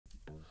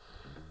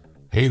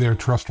Hey there,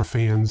 TRASTRA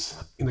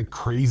fans. In a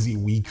crazy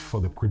week for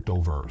the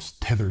Cryptoverse,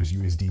 Tether's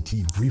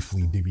USDT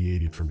briefly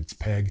deviated from its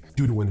peg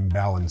due to an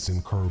imbalance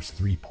in Curve's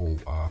 3 pull,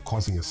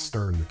 causing a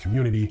stir in the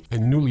community,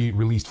 and newly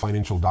released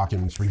financial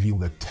documents reveal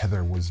that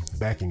Tether was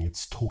backing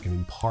its token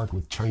in part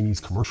with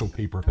Chinese commercial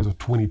paper as of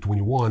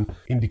 2021,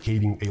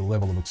 indicating a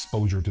level of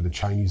exposure to the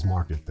Chinese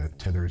market that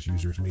Tether's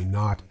users may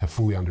not have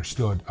fully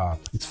understood.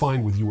 It's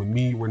fine with you and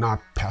me. We're not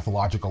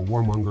pathological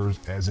warmongers,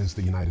 as is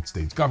the United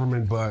States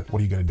government, but what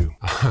are you gonna do?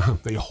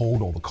 They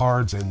hold all the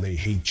cards and they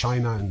hate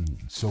China, and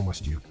so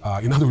must you.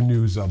 In other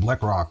news,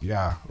 BlackRock,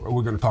 yeah,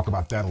 we're going to talk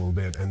about that a little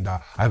bit, and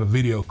I have a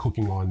video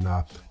cooking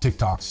on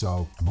TikTok.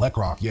 So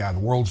BlackRock, yeah, the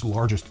world's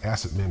largest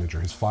asset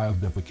manager, has filed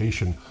an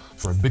application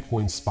for a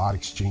Bitcoin spot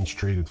exchange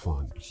traded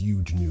fund.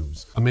 Huge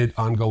news. Amid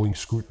ongoing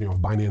scrutiny of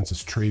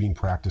Binance's trading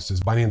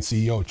practices, Binance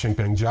CEO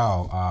Changpeng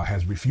Zhao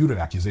has refuted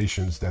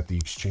accusations that the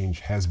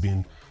exchange has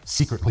been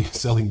secretly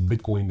selling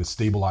Bitcoin to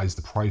stabilize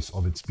the price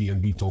of its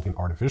BNB token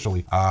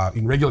artificially.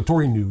 In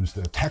regulatory news,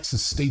 the Texas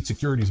State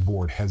Securities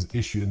Board has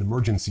issued an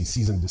emergency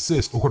cease and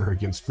desist order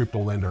against crypto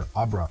lender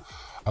Abra,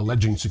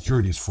 alleging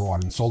securities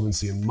fraud,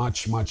 insolvency, and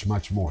much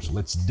more. So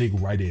let's dig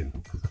right in.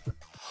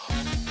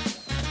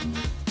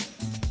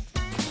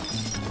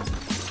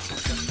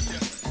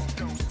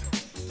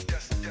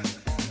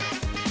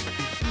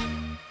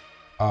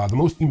 The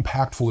most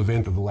impactful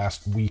event of the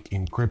last week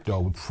in crypto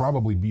would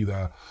probably be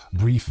the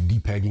brief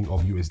depegging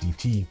of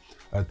USDT.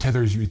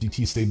 Tether's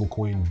USDT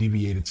stablecoin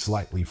deviated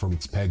slightly from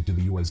its peg to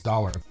the US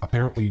dollar,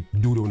 apparently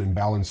due to an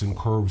imbalance in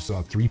Curve's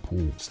 3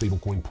 pool,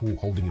 stablecoin pool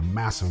holding a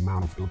massive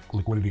amount of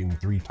liquidity in the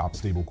 3 top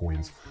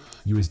stablecoins,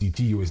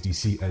 USDT,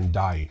 USDC, and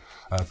DAI,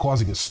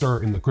 causing a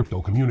stir in the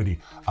crypto community.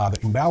 The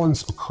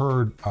imbalance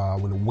occurred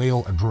when a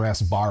whale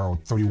address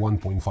borrowed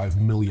 31.5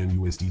 million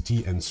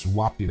USDT and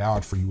swapped it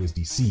out for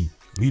USDC,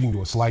 leading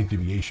to a slight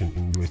deviation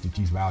in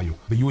USDT's value.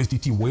 The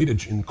USDT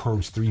weightage in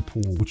Curve's 3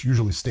 pool, which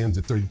usually stands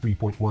at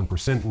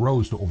 33.1%,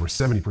 rose to over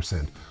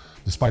 70%.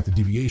 Despite the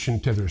deviation,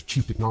 Tether's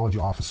Chief Technology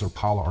Officer,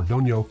 Paula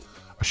Ardonio,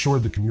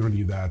 assured the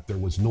community that there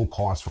was no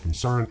cause for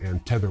concern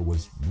and Tether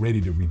was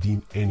ready to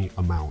redeem any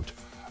amount.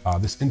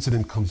 This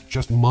incident comes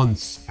just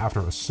months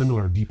after a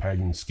similar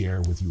depegging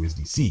scare with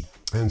USDC.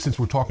 And since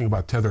we're talking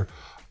about Tether,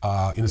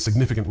 in a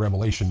significant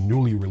revelation,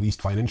 newly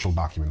released financial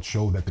documents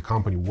show that the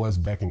company was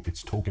backing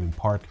its token in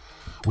part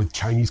with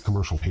Chinese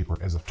commercial paper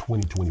as of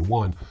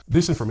 2021.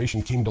 This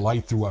information came to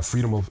light through a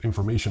Freedom of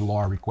Information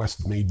law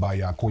request made by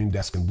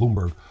CoinDesk and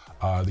Bloomberg.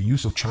 The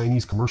use of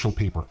Chinese commercial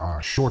paper,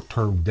 a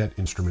short-term debt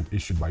instrument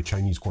issued by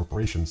Chinese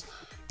corporations,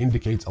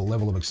 indicates a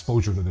level of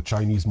exposure to the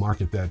Chinese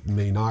market that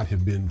may not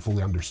have been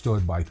fully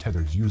understood by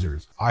Tether's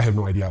users. I have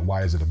no idea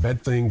why is it a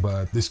bad thing,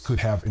 but this could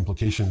have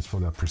implications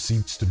for the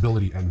perceived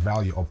stability and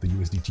value of the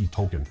USDT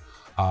token.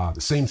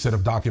 The same set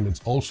of documents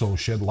also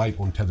shed light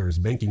on Tether's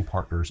banking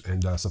partners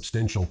and a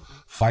substantial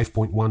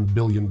 $5.1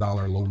 billion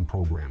loan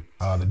program.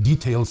 The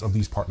details of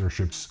these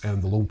partnerships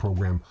and the loan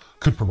program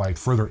could provide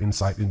further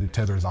insight into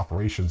Tether's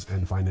operations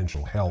and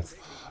financial health.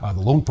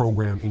 The loan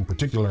program in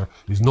particular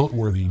is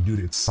noteworthy due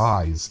to its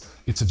size.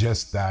 It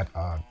suggests that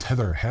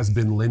Tether has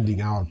been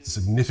lending out a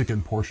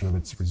significant portion of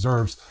its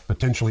reserves,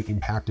 potentially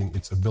impacting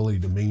its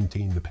ability to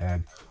maintain the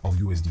peg of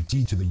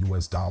USDT to the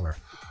US dollar.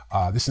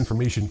 This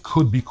information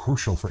could be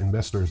crucial for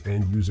investors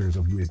and users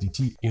of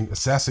USDT in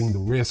assessing the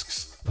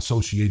risks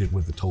associated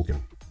with the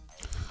token.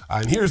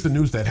 And here's the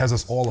news that has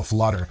us all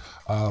aflutter.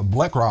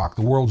 BlackRock,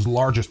 the world's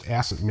largest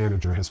asset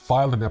manager, has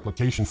filed an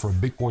application for a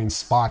Bitcoin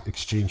spot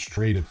exchange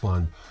traded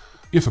fund.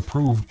 If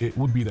approved, it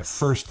would be the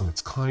first of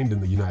its kind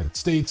in the United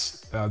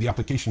States. The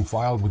application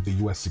filed with the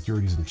U.S.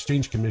 Securities and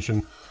Exchange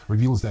Commission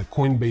reveals that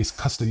Coinbase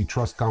Custody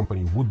Trust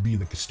Company would be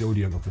the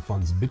custodian of the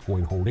fund's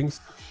Bitcoin holdings,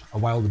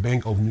 while the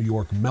Bank of New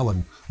York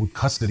Mellon would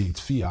custody its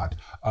fiat.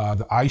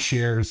 The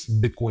iShares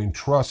Bitcoin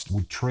Trust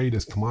would trade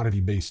as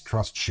commodity-based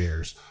trust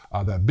shares.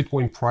 The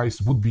Bitcoin price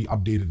would be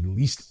updated at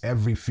least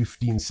every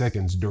 15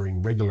 seconds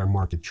during regular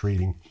market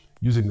trading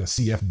using the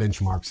CF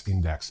Benchmarks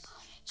Index.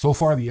 So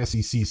far, the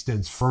SEC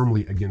stands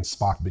firmly against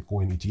spot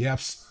Bitcoin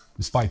ETFs,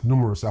 despite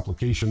numerous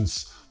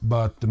applications,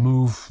 but the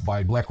move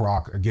by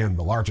BlackRock, again,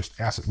 the largest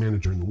asset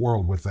manager in the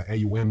world with the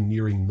AUM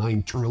nearing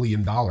 $9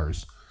 trillion,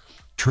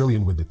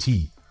 trillion with a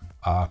T,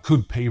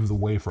 could pave the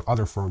way for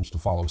other firms to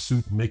follow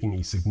suit, making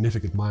a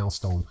significant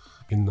milestone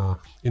in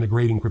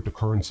integrating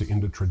cryptocurrency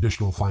into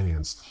traditional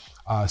finance.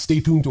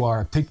 Stay tuned to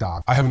our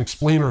TikTok. I have an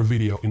explainer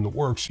video in the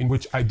works in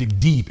which I dig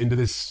deep into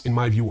this, in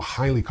my view,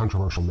 highly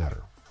controversial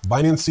matter.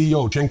 Binance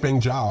CEO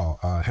Changpeng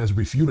Zhao has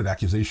refuted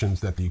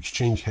accusations that the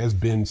exchange has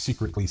been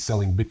secretly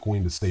selling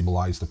Bitcoin to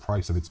stabilize the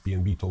price of its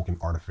BNB token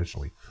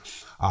artificially.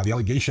 The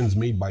allegations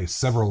made by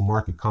several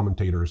market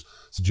commentators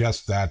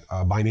suggest that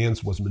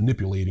Binance was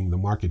manipulating the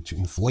market to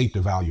inflate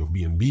the value of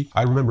BNB.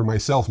 I remember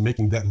myself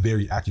making that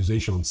very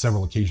accusation on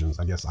several occasions.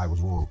 I guess I was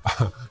wrong.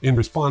 In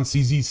response,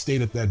 CZ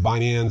stated that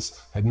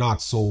Binance had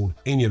not sold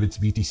any of its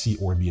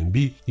BTC or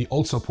BNB. He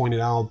also pointed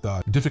out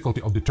the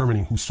difficulty of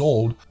determining who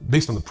sold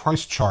based on the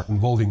price chart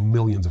involving involving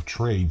millions of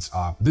trades.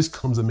 This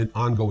comes amid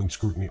ongoing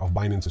scrutiny of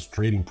Binance's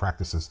trading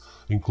practices,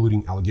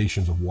 including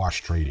allegations of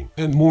wash trading.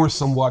 And more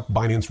somewhat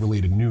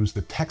Binance-related news,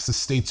 the Texas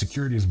State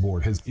Securities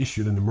Board has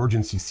issued an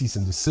emergency cease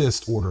and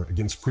desist order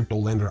against crypto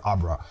lender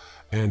Abra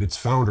and its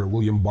founder,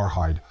 William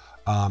Barhide,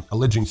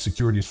 alleging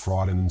securities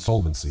fraud and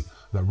insolvency.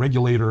 The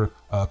regulator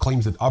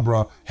claims that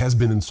Abra has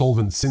been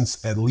insolvent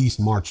since at least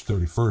March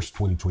 31st,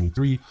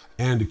 2023,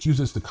 and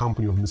accuses the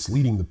company of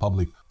misleading the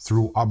public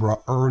through Abra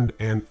Earned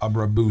and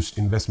Abra Boost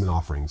investment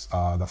offerings.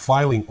 The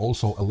filing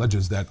also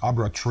alleges that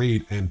Abra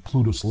Trade and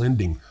Plutus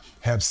Lending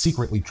have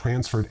secretly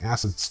transferred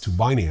assets to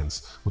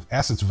Binance, with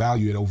assets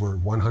valued at over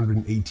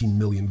 $118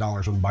 million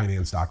on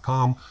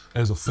Binance.com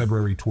as of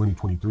February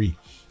 2023.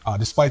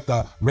 Despite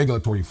the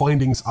regulatory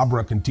findings,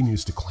 Abra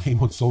continues to claim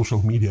on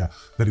social media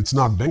that it's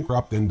not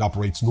bankrupt and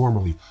operates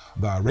normally.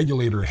 The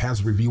regulator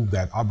has revealed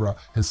that Abra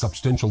has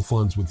substantial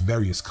funds with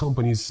various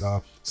companies,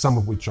 some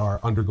of which are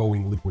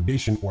undergoing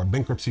liquidation or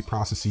bankruptcy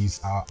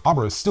processes.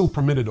 Abra is still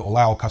permitted to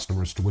allow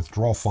customers to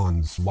withdraw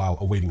funds while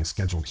awaiting a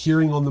scheduled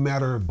hearing on the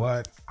matter,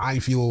 but I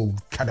feel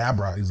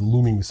Cadabra is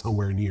looming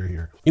somewhere near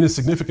here. In a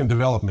significant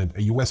development,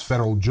 a U.S.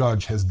 federal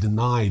judge has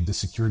denied the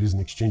Securities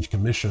and Exchange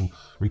Commission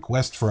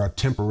request for a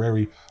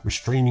temporary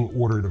restraining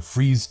order to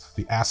freeze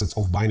the assets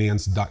of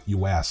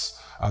Binance.us.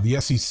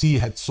 The SEC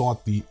had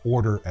sought the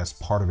order as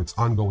part of its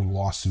ongoing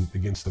lawsuit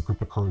against the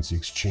cryptocurrency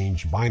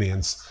exchange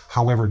Binance.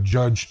 However,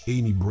 Judge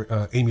Amy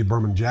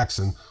Berman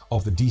Jackson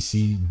of the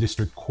DC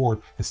District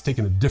Court has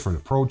taken a different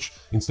approach.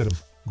 Instead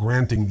of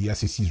granting the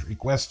SEC's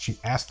request, she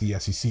asked the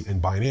SEC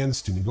and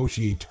Binance to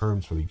negotiate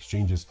terms for the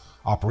exchange's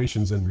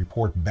operations and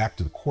report back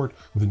to the court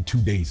within 2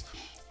 days.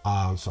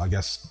 So I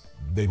guess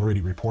they've already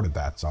reported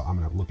that, so I'm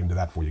going to look into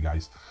that for you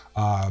guys.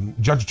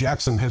 Judge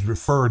Jackson has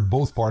referred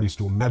both parties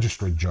to a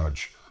magistrate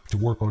judge to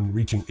work on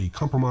reaching a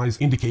compromise,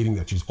 indicating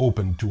that she's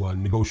open to a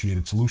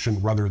negotiated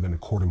solution rather than a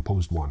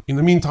court-imposed one. In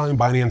the meantime,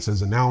 Binance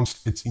has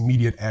announced its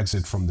immediate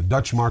exit from the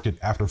Dutch market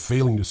after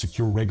failing to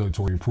secure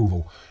regulatory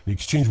approval. The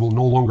exchange will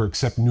no longer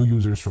accept new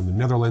users from the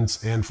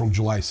Netherlands, and from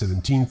July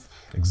 17th,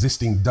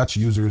 existing Dutch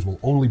users will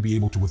only be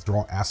able to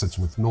withdraw assets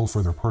with no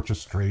further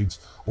purchase, trades,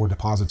 or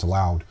deposits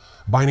allowed.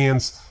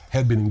 Binance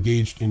had been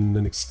engaged in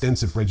an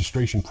extensive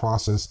registration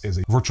process as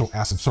a virtual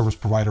asset service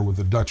provider with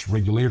the Dutch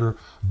regulator,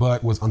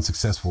 but was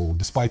unsuccessful.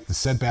 Despite the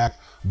setback,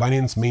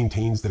 Binance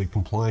maintains that it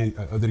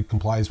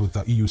complies with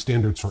the EU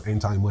standards for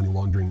anti-money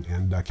laundering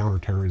and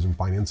counterterrorism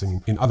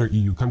financing in other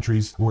EU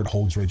countries where it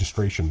holds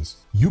registrations.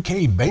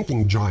 UK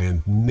banking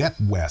giant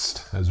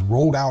NatWest has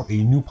rolled out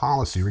a new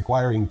policy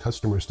requiring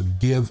customers to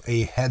give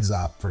a heads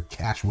up for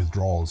cash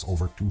withdrawals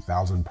over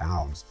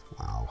 £2,000.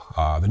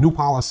 Wow. The new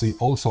policy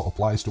also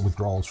applies to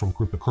withdrawals from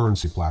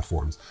cryptocurrency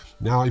platforms.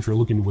 Now, if you're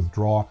looking to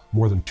withdraw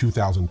more than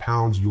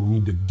 £2,000, you'll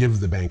need to give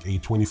the bank a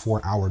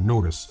 24-hour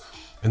notice.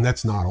 And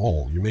that's not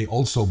all. You may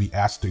also be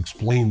asked to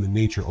explain the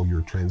nature of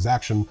your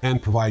transaction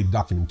and provide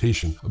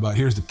documentation. But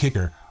here's the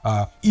kicker.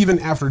 Even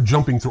after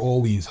jumping through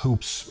all these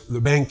hoops,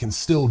 the bank can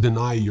still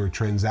deny your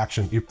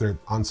transaction if they're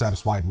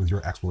unsatisfied with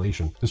your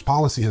explanation. This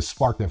policy has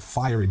sparked a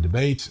fiery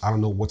debate. I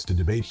don't know what's the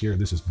debate here.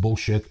 This is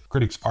bullshit.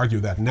 Critics argue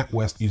that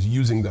NatWest is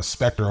using the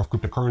specter of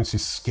cryptocurrency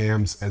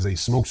scams as a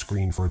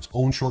smokescreen for its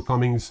own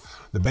shortcomings.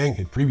 The bank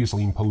had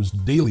previously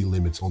imposed daily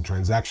limits on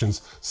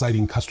transactions,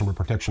 citing customer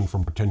protection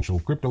from potential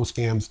crypto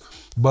scams.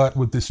 But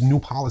with this new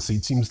policy,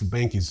 it seems the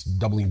bank is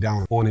doubling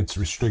down on its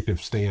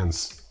restrictive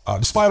stance.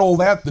 Despite all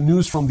that, the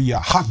news from the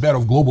hotbed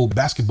of global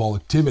basketball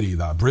activity,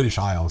 the British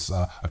Isles,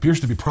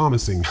 appears to be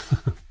promising.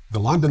 The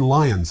London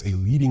Lions, a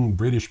leading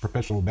British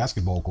professional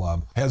basketball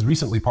club, has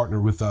recently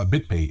partnered with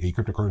BitPay, a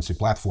cryptocurrency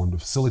platform, to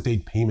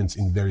facilitate payments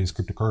in various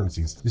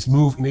cryptocurrencies. This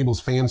move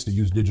enables fans to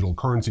use digital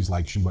currencies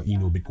like Shiba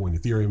Inu, Bitcoin,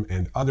 Ethereum,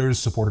 and others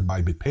supported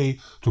by BitPay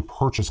to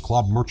purchase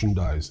club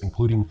merchandise,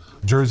 including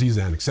jerseys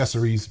and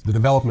accessories. The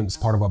development is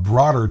part of a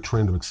broader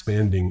trend of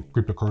expanding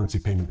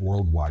cryptocurrency payment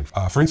worldwide.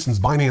 For instance,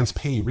 Binance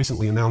Pay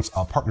recently announced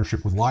a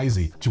partnership with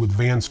Lizy to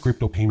advance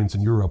crypto payments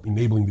in Europe,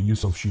 enabling the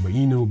use of Shiba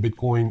Inu,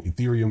 Bitcoin,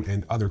 Ethereum,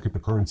 and other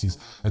cryptocurrencies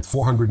at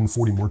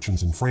 440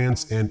 merchants in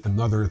France and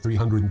another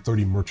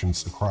 330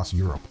 merchants across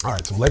Europe. All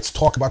right, so let's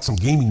talk about some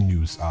gaming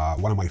news.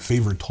 One of my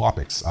favorite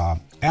topics.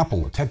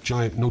 Apple, a tech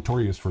giant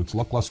notorious for its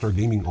lackluster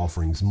gaming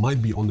offerings,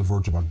 might be on the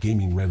verge of a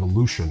gaming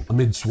revolution.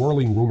 Amid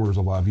swirling rumors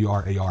of a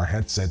VR/AR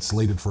headset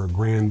slated for a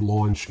grand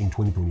launch in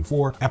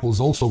 2024, Apple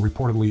is also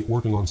reportedly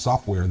working on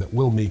software that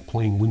will make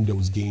playing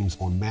Windows games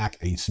on Mac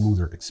a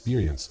smoother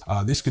experience.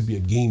 This could be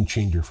a game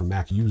changer for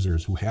Mac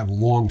users who have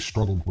long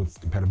struggled with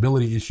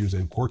compatibility issues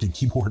and quirky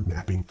keyboard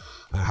mapping.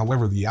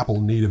 However, the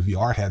Apple native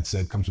VR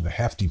headset comes with a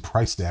hefty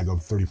price tag of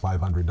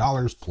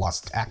 $3,500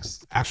 plus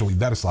tax. Actually,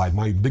 that aside,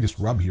 my biggest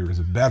rub here is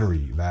a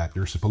battery that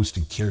you're supposed to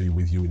carry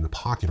with you in the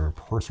pocket or a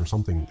purse or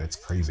something. That's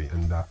crazy.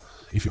 And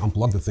if you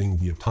unplug the thing,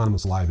 the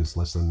autonomous life is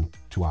less than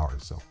 2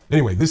 hours. So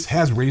anyway, this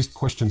has raised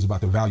questions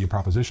about the value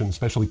proposition,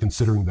 especially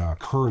considering the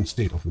current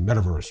state of the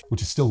metaverse,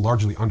 which is still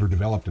largely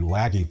underdeveloped and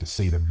lagging, to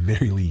say the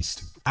very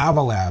least.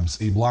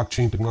 Labs, a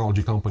blockchain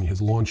technology company,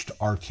 has launched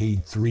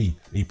Arcade 3,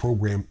 a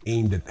program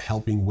aimed at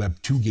helping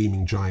Web2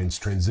 gaming giants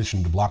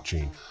transition to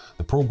blockchain.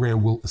 The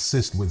program will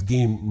assist with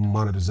game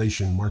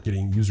monetization,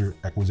 marketing, user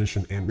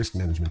acquisition, and risk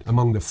management.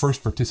 Among the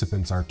first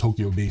participants are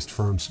Tokyo-based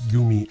firms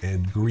Gumi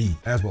and Gree,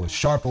 as well as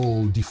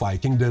Sharple, DeFi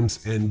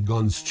Kingdoms, and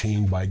Guns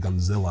Chained by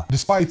Gunzilla.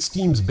 Despite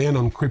Steam's ban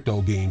on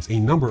crypto games, a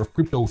number of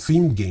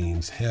crypto-themed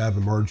games have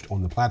emerged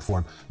on the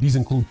platform. These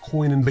include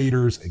Coin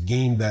Invaders, a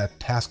game that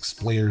tasks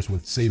players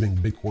with saving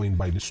Bitcoin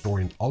by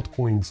destroying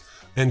altcoins,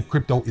 and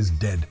Crypto is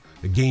Dead,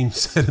 a game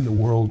set in a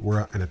world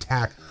where an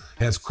attack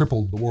has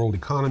crippled the world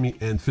economy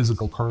and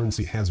physical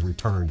currency has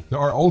returned. There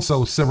are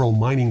also several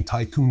mining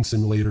tycoon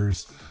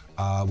simulators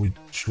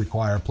which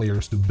require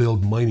players to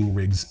build mining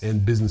rigs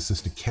and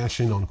businesses to cash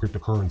in on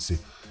cryptocurrency.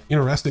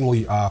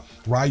 Interestingly,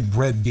 Rye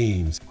Bread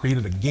Games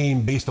created a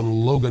game based on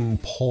Logan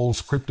Paul's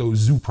Crypto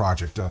Zoo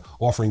project,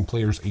 offering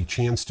players a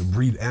chance to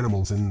breed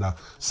animals in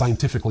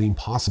scientifically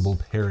impossible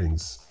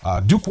pairings.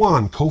 Do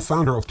Kwon,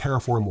 co-founder of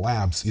Terraform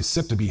Labs, is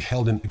set to be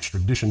held in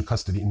extradition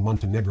custody in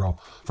Montenegro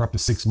for up to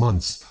 6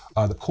 months.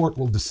 The court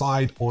will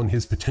decide on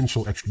his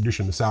potential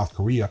extradition to South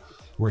Korea,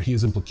 where he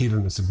is implicated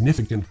in a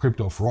significant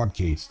crypto fraud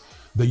case.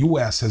 The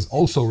US has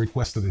also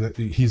requested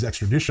his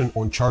extradition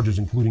on charges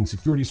including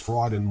securities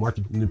fraud and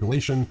market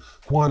manipulation.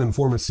 Kwon and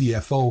former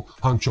CFO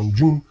Han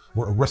Chong-jun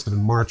were arrested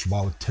in March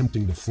while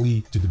attempting to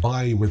flee to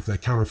Dubai with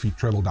counterfeit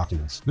travel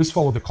documents. This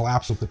followed the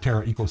collapse of the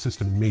Terra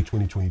ecosystem in May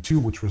 2022,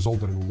 which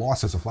resulted in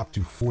losses of up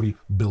to $40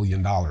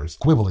 billion,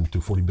 equivalent to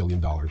 $40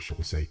 billion, shall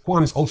we say.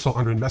 Kwon is also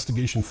under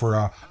investigation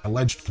for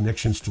alleged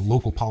connections to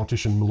local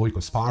politician Milojko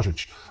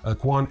Spajic.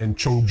 Kwon and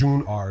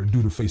Chong-jun are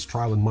due to face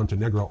trial in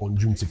Montenegro on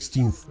June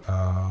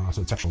 16th,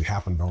 so it's actually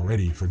happened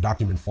already, for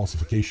document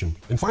falsification.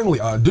 And finally,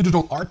 a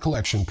digital art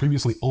collection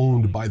previously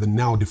owned by the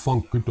now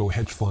defunct crypto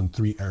hedge fund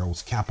 3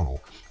 Arrows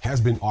Capital has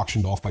been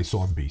auctioned off by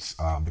Sotheby's.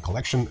 The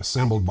collection,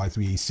 assembled by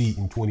 3AC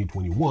in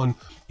 2021,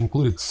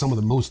 included some of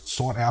the most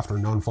sought-after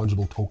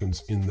non-fungible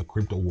tokens in the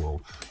crypto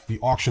world. The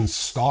auction's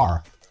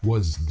star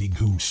was the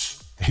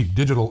Goose, a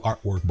digital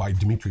artwork by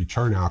Dmitry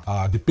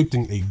Chernak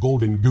depicting a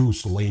golden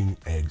goose laying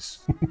eggs.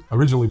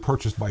 Originally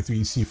purchased by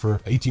 3AC for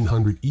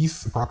 1,800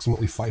 ETH,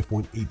 approximately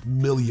 $5.8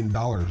 million.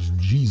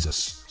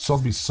 Jesus.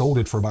 Sotheby's sold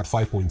it for about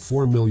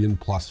 5.4 million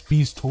plus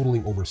fees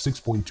totaling over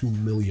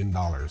 $6.2 million.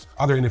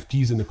 Other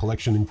NFTs in the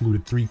collection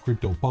included 3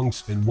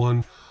 CryptoPunks and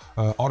 1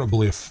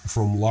 autoglyph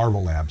from Larva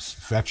Labs,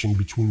 fetching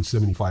between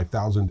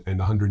 $75,000 and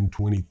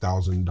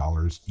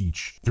 $120,000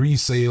 each. 3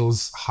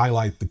 sales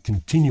highlight the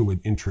continued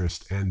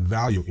interest and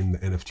value in the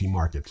NFT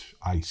market.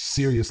 I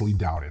seriously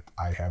doubt it.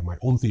 I have my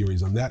own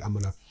theories on that. I'm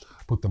gonna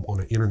put them on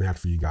the internet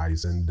for you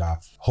guys, and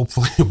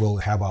hopefully we'll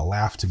have a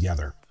laugh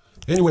together.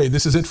 Anyway,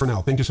 this is it for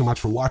now. Thank you so much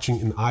for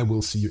watching, and I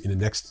will see you in the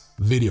next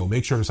video.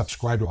 Make sure to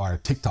subscribe to our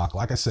TikTok.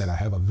 Like I said, I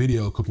have a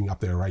video cooking up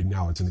there right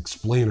now. It's an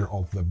explainer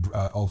of the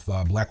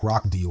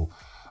BlackRock deal.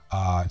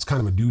 It's kind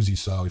of a doozy,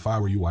 so if I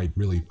were you,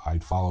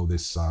 I'd follow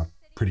this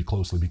pretty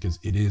closely because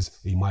it is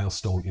a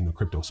milestone in the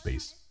crypto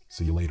space.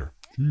 See you later.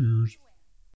 Cheers.